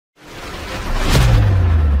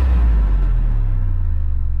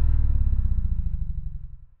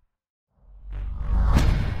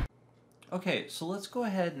Okay, so let's go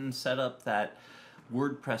ahead and set up that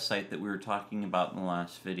WordPress site that we were talking about in the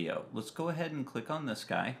last video. Let's go ahead and click on this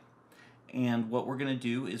guy. And what we're going to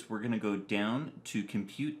do is we're going to go down to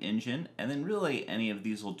Compute Engine, and then really any of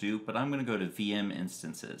these will do, but I'm going to go to VM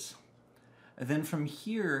Instances. And then from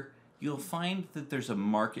here, you'll find that there's a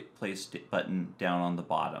Marketplace button down on the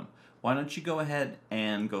bottom. Why don't you go ahead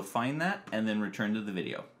and go find that and then return to the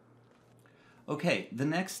video. Okay, the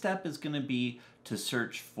next step is going to be to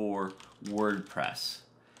search for WordPress.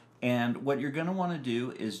 And what you're going to want to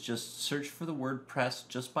do is just search for the WordPress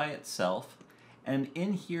just by itself. And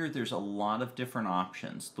in here, there's a lot of different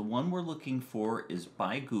options. The one we're looking for is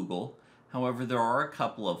by Google. However, there are a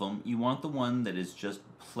couple of them. You want the one that is just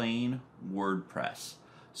plain WordPress.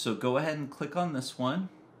 So go ahead and click on this one.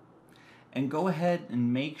 And go ahead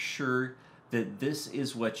and make sure that this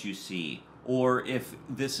is what you see. Or if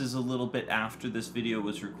this is a little bit after this video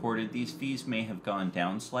was recorded, these fees may have gone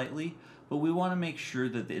down slightly, but we want to make sure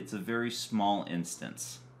that it's a very small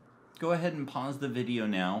instance. Go ahead and pause the video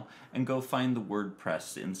now and go find the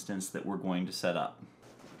WordPress instance that we're going to set up.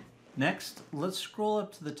 Next, let's scroll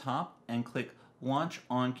up to the top and click Launch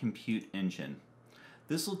on Compute Engine.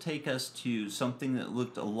 This will take us to something that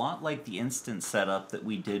looked a lot like the instance setup that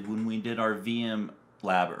we did when we did our VM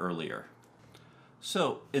lab earlier.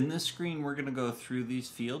 So in this screen, we're going to go through these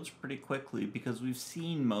fields pretty quickly because we've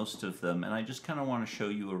seen most of them, and I just kind of want to show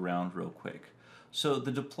you around real quick. So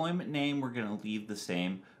the deployment name, we're going to leave the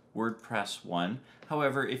same, WordPress 1.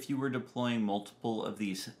 However, if you were deploying multiple of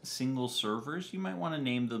these single servers, you might want to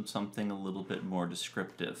name them something a little bit more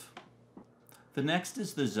descriptive. The next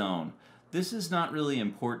is the zone. This is not really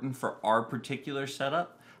important for our particular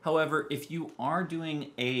setup. However, if you are doing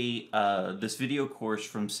this video course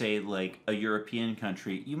from, say, like a European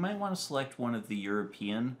country, you might want to select one of the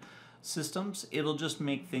European systems. It'll just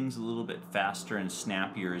make things a little bit faster and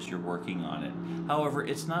snappier as you're working on it. However,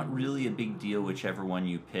 it's not really a big deal whichever one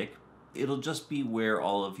you pick. It'll just be where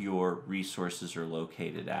all of your resources are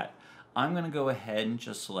located at. I'm going to go ahead and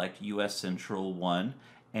just select US Central 1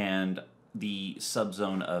 and the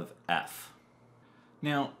subzone of F.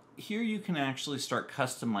 Now, here you can actually start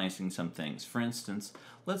customizing some things. For instance,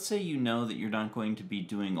 let's say you know that you're not going to be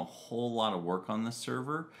doing a whole lot of work on the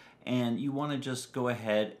server and you want to just go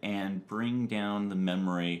ahead and bring down the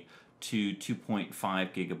memory to 2.5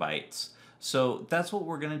 gigabytes. So that's what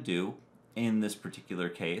we're going to do in this particular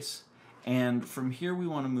case. And from here we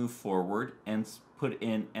want to move forward and put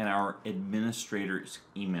in our administrator's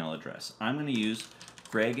email address. I'm going to use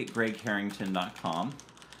greg@gregharrington.com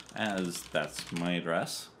as that's my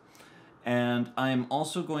address. And I'm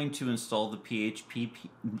also going to install the PHP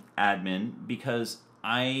admin because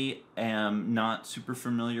I am not super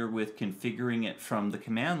familiar with configuring it from the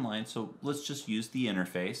command line, so let's just use the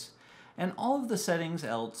interface. And all of the settings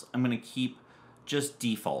else I'm going to keep just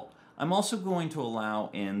default. I'm also going to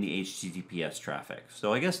allow in the HTTPS traffic,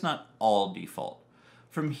 so I guess not all default.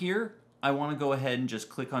 From here, I want to go ahead and just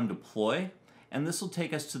click on Deploy, and this will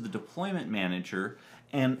take us to the Deployment Manager,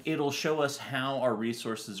 and it'll show us how our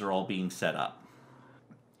resources are all being set up.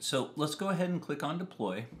 So let's go ahead and click on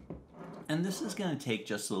Deploy, and this is going to take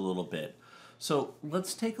just a little bit. So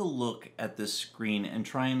let's take a look at this screen and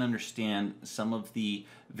try and understand some of the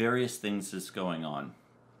various things that's going on.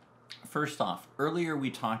 First off, earlier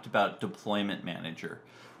we talked about Deployment Manager.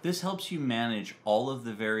 This helps you manage all of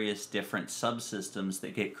the various different subsystems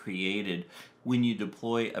that get created when you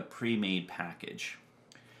deploy a pre-made package.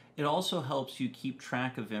 It also helps you keep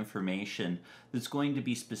track of information that's going to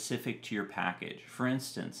be specific to your package. For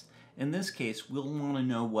instance, in this case, we'll want to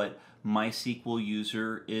know what MySQL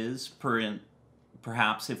user is,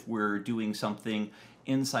 perhaps if we're doing something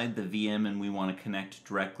inside the VM and we want to connect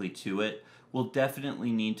directly to it. We'll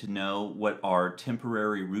definitely need to know what our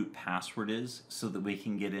temporary root password is so that we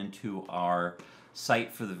can get into our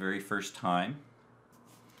site for the very first time.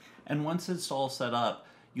 And once it's all set up,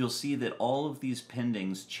 you'll see that all of these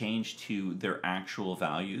pendings change to their actual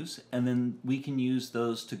values, and then we can use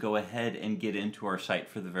those to go ahead and get into our site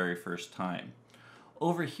for the very first time.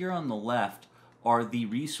 Over here on the left are the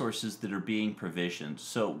resources that are being provisioned.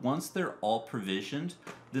 So once they're all provisioned,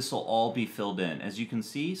 this will all be filled in. As you can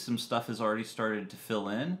see, some stuff has already started to fill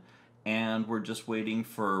in, and we're just waiting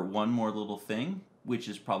for one more little thing, which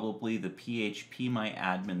is probably the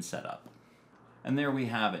PHPMyAdmin setup. And there we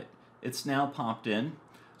have it. It's now popped in.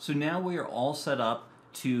 So now we are all set up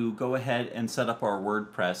to go ahead and set up our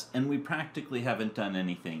WordPress, and we practically haven't done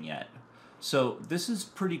anything yet. So this is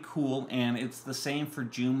pretty cool, and it's the same for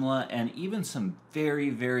Joomla and even some very,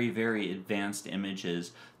 very, very advanced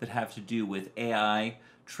images that have to do with AI,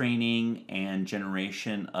 training, and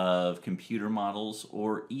generation of computer models,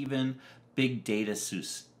 or even big data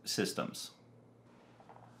systems.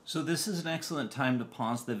 So this is an excellent time to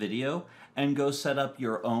pause the video and go set up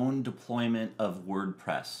your own deployment of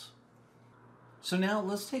WordPress. So now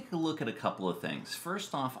let's take a look at a couple of things.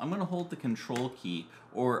 First off, I'm going to hold the Control key,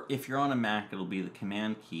 or if you're on a Mac, it'll be the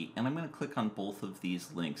Command key, and I'm going to click on both of these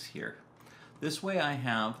links here. This way I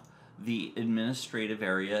have the administrative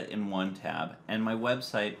area in one tab and my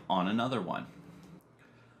website on another one.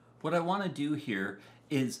 What I want to do here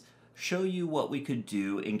is show you what we could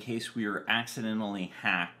do in case we were accidentally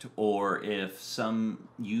hacked, or if some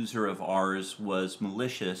user of ours was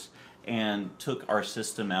malicious and took our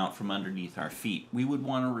system out from underneath our feet. We would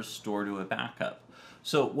want to restore to a backup.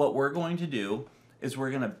 So what we're going to do is we're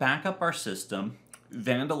going to back up our system,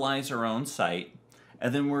 vandalize our own site,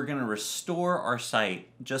 and then we're going to restore our site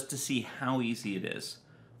just to see how easy it is.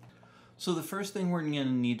 So the first thing we're going to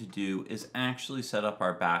need to do is actually set up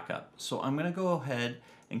our backup. So I'm going to go ahead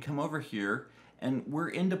and come over here, and we're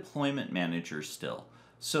in Deployment Manager still.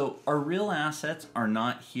 So our real assets are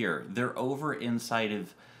not here. They're over inside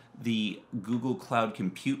of the Google Cloud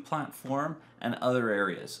Compute platform and other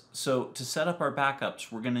areas. So to set up our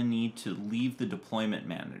backups, we're going to need to leave the Deployment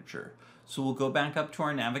Manager. So we'll go back up to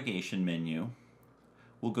our navigation menu.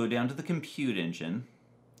 We'll go down to the Compute engine,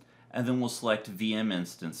 and then we'll select VM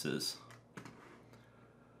Instances.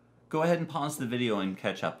 Go ahead and pause the video and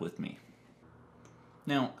catch up with me.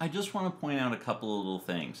 Now, I just want to point out a couple of little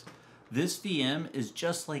things. This VM is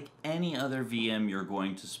just like any other VM you're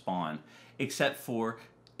going to spawn, except for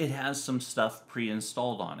it has some stuff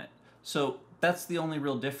pre-installed on it. So that's the only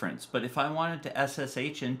real difference. But if I wanted to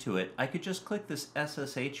SSH into it, I could just click this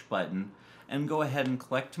SSH button and go ahead and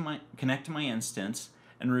connect to my instance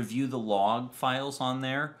and review the log files on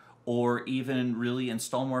there, or even really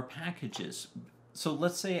install more packages. So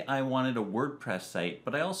let's say I wanted a WordPress site,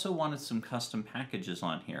 but I also wanted some custom packages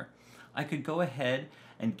on here. I could go ahead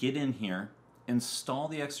and get in here, install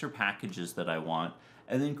the extra packages that I want,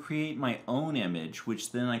 and then create my own image,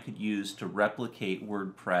 which then I could use to replicate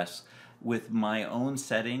WordPress with my own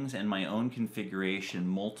settings and my own configuration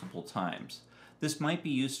multiple times. This might be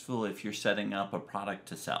useful if you're setting up a product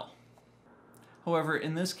to sell. However,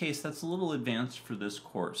 in this case, that's a little advanced for this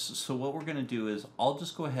course. So what we're going to do is I'll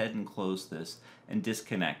just go ahead and close this and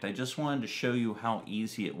disconnect. I just wanted to show you how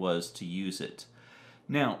easy it was to use it.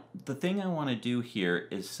 Now, the thing I want to do here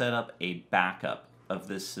is set up a backup of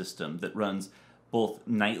this system that runs both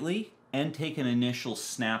nightly and take an initial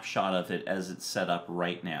snapshot of it as it's set up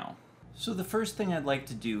right now. So the first thing I'd like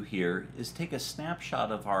to do here is take a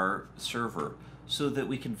snapshot of our server so that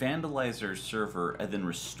we can vandalize our server and then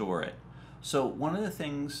restore it. So one of the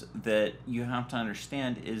things that you have to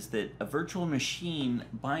understand is that a virtual machine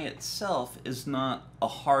by itself is not a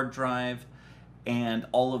hard drive and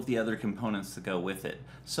all of the other components that go with it.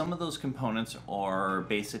 Some of those components are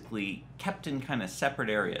basically kept in kind of separate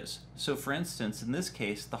areas. So for instance, in this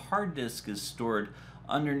case, the hard disk is stored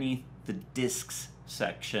underneath the disks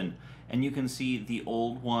section, and you can see the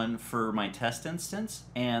old one for my test instance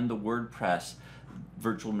and the WordPress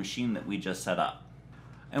virtual machine that we just set up.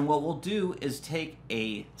 And what we'll do is take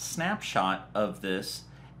a snapshot of this,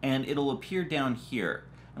 and it'll appear down here.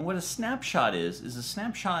 And what a snapshot is a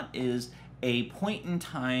snapshot is a point in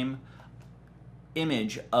time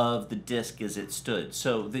image of the disk as it stood,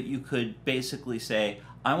 so that you could basically say,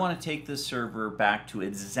 I want to take this server back to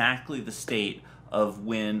exactly the state of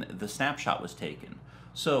when the snapshot was taken.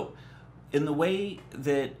 So in the way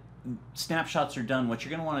that snapshots are done, what you're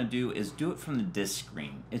going to want to do is do it from the disk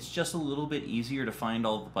screen. It's just a little bit easier to find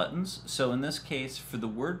all the buttons. So in this case, for the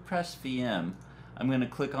WordPress VM, I'm going to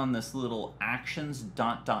click on this little actions ...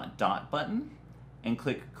 button and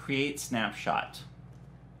click Create Snapshot.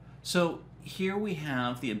 So here we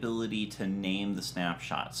have the ability to name the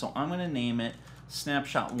snapshot. So I'm going to name it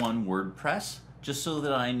Snapshot 1 WordPress, just so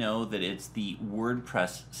that I know that it's the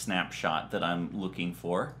WordPress snapshot that I'm looking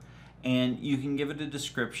for. And you can give it a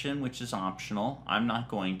description, which is optional. I'm not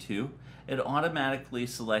going to. It automatically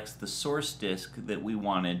selects the source disk that we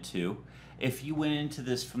wanted to. If you went into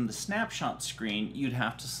this from the snapshot screen, you'd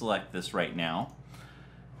have to select this right now.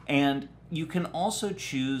 And you can also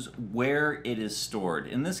choose where it is stored.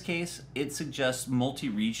 In this case, it suggests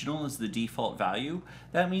multi-regional as the default value.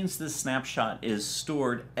 That means this snapshot is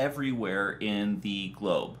stored everywhere in the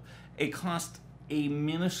globe. It costs a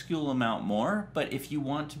minuscule amount more, but if you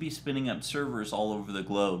want to be spinning up servers all over the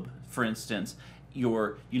globe, for instance,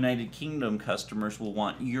 your United Kingdom customers will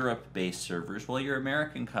want Europe-based servers, while your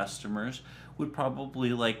American customers would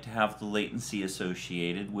probably like to have the latency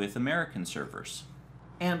associated with American servers.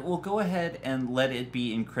 And we'll go ahead and let it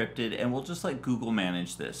be encrypted, and we'll just let Google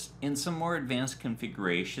manage this. In some more advanced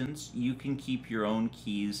configurations, you can keep your own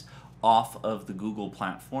keys off of the Google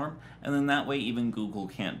platform, and then that way even Google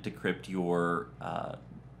can't decrypt your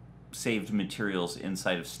saved materials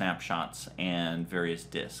inside of snapshots and various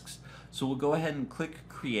disks. So we'll go ahead and click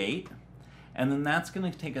Create, and then that's going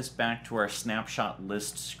to take us back to our snapshot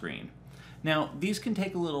list screen. Now, these can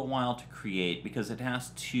take a little while to create because it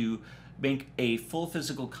has to make a full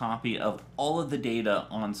physical copy of all of the data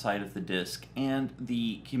on side of the disk, and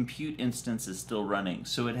the compute instance is still running,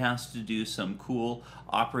 so it has to do some cool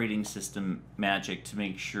operating system magic to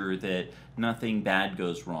make sure that nothing bad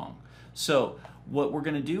goes wrong. So what we're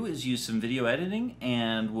going to do is use some video editing,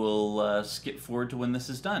 and we'll skip forward to when this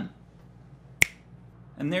is done.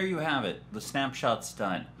 And there you have it, the snapshot's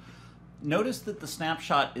done. Notice that the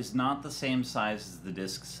snapshot is not the same size as the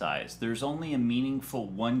disk size. There's only a meaningful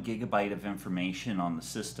 1 GB of information on the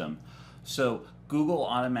system. So Google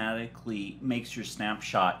automatically makes your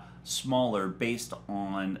snapshot smaller based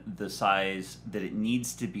on the size that it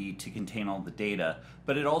needs to be to contain all the data,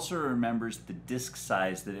 but it also remembers the disk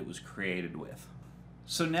size that it was created with.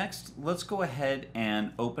 So next, let's go ahead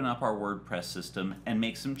and open up our WordPress system and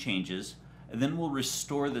make some changes, and then we'll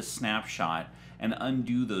restore the snapshot and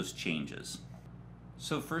undo those changes.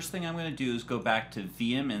 So first thing I'm going to do is go back to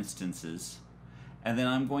VM instances, and then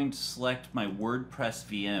I'm going to select my WordPress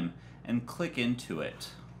VM and click into it.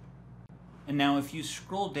 And now if you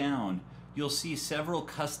scroll down, you'll see several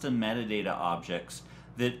custom metadata objects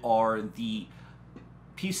that are the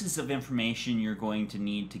pieces of information you're going to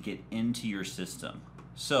need to get into your system.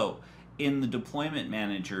 So in the deployment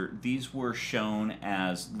manager, these were shown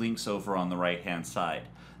as links over on the right hand side.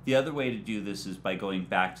 The other way to do this is by going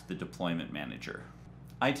back to the deployment manager.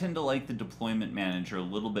 I tend to like the deployment manager a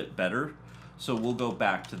little bit better, so we'll go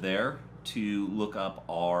back to there to look up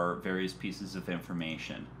our various pieces of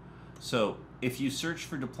information. So if you search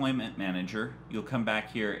for deployment manager, you'll come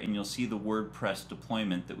back here and you'll see the WordPress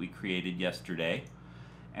deployment that we created yesterday.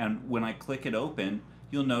 And when I click it open,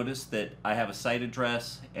 you'll notice that I have a site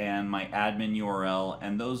address and my admin URL,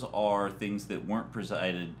 and those are things that weren't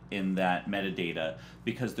presented in that metadata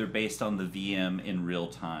because they're based on the VM in real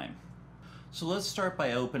time. So let's start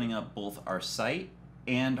by opening up both our site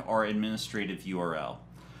and our administrative URL.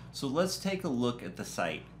 So let's take a look at the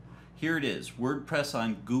site. Here it is, WordPress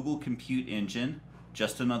on Google Compute Engine,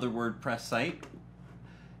 just another WordPress site.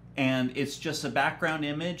 And it's just a background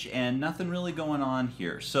image and nothing really going on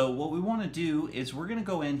here. So what we want to do is we're going to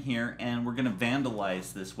go in here and we're going to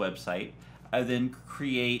vandalize this website and then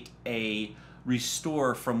create a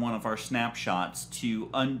restore from one of our snapshots to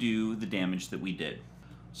undo the damage that we did.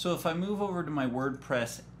 So if I move over to my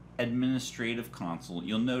WordPress administrative console,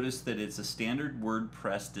 you'll notice that it's a standard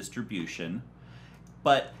WordPress distribution,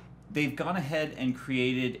 but they've gone ahead and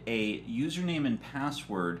created a username and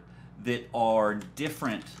password that are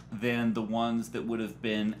different than the ones that would have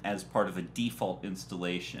been as part of a default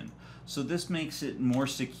installation. So this makes it more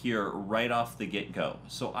secure right off the get-go.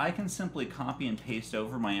 So I can simply copy and paste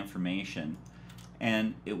over my information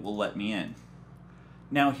and it will let me in.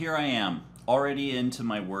 Now here I am, already into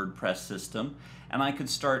my WordPress system, and I could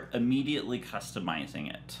start immediately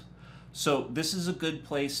customizing it. So this is a good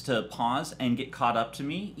place to pause and get caught up to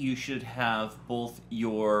me. You should have both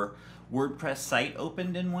your WordPress site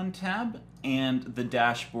opened in one tab and the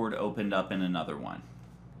dashboard opened up in another one.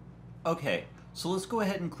 Okay, so let's go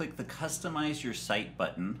ahead and click the Customize Your Site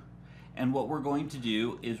button, and what we're going to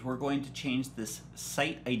do is we're going to change this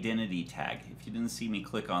site identity tag. If you didn't see me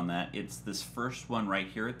click on that, it's this first one right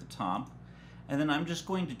here at the top, and then I'm just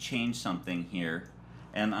going to change something here,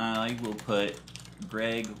 and I will put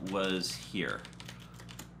Greg was here.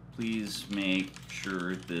 Please make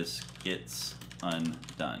sure this gets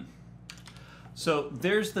undone. So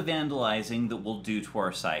there's the vandalizing that we'll do to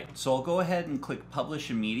our site. So I'll go ahead and click Publish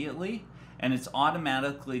immediately, and it's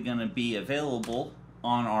automatically going to be available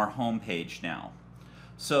on our home page now.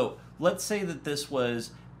 So let's say that this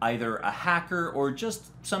was either a hacker or just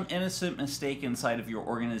some innocent mistake inside of your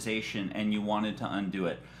organization and you wanted to undo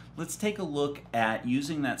it. Let's take a look at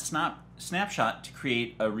using that snapshot to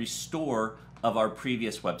create a restore of our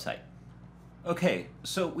previous website. Okay,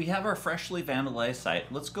 so we have our freshly vandalized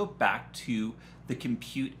site. Let's go back to the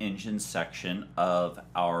Compute Engine section of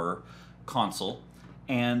our console,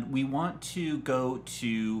 and we want to go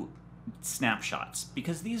to snapshots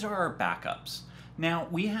because these are our backups. Now,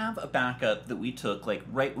 we have a backup that we took like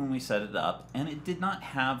right when we set it up, and it did not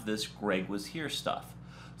have this Greg was here stuff.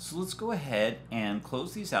 So let's go ahead and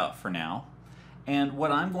close these out for now. And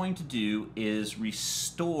what I'm going to do is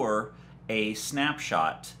restore a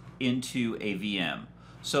snapshot into a VM.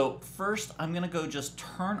 So first I'm going to go just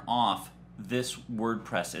turn off this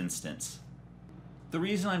WordPress instance. The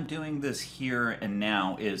reason I'm doing this here and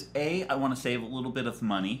now is A, I want to save a little bit of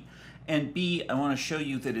money, and B, I want to show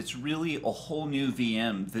you that it's really a whole new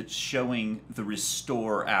VM that's showing the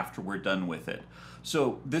restore after we're done with it.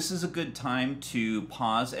 So this is a good time to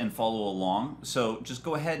pause and follow along. So just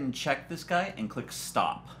go ahead and check this guy and click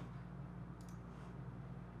stop.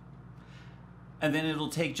 And then it'll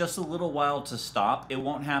take just a little while to stop. It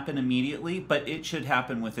won't happen immediately, but it should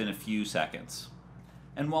happen within a few seconds.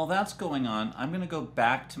 And while that's going on, I'm going to go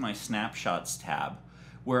back to my snapshots tab,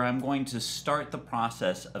 where I'm going to start the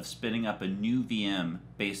process of spinning up a new VM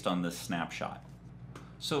based on this snapshot.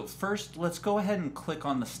 So first, let's go ahead and click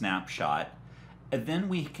on the snapshot, and then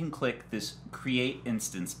we can click this Create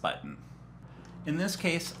Instance button. In this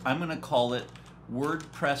case, I'm going to call it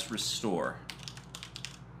WordPress Restore.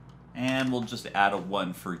 And we'll just add a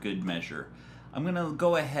 1 for good measure. I'm going to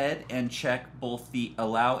go ahead and check both the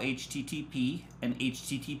Allow HTTP and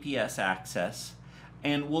HTTPS access,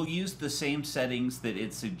 and we'll use the same settings that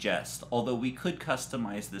it suggests, although we could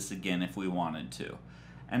customize this again if we wanted to.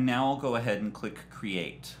 And now I'll go ahead and click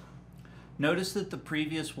Create. Notice that the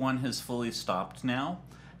previous one has fully stopped now,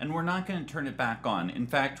 and we're not going to turn it back on. In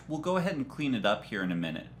fact, we'll go ahead and clean it up here in a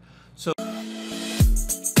minute.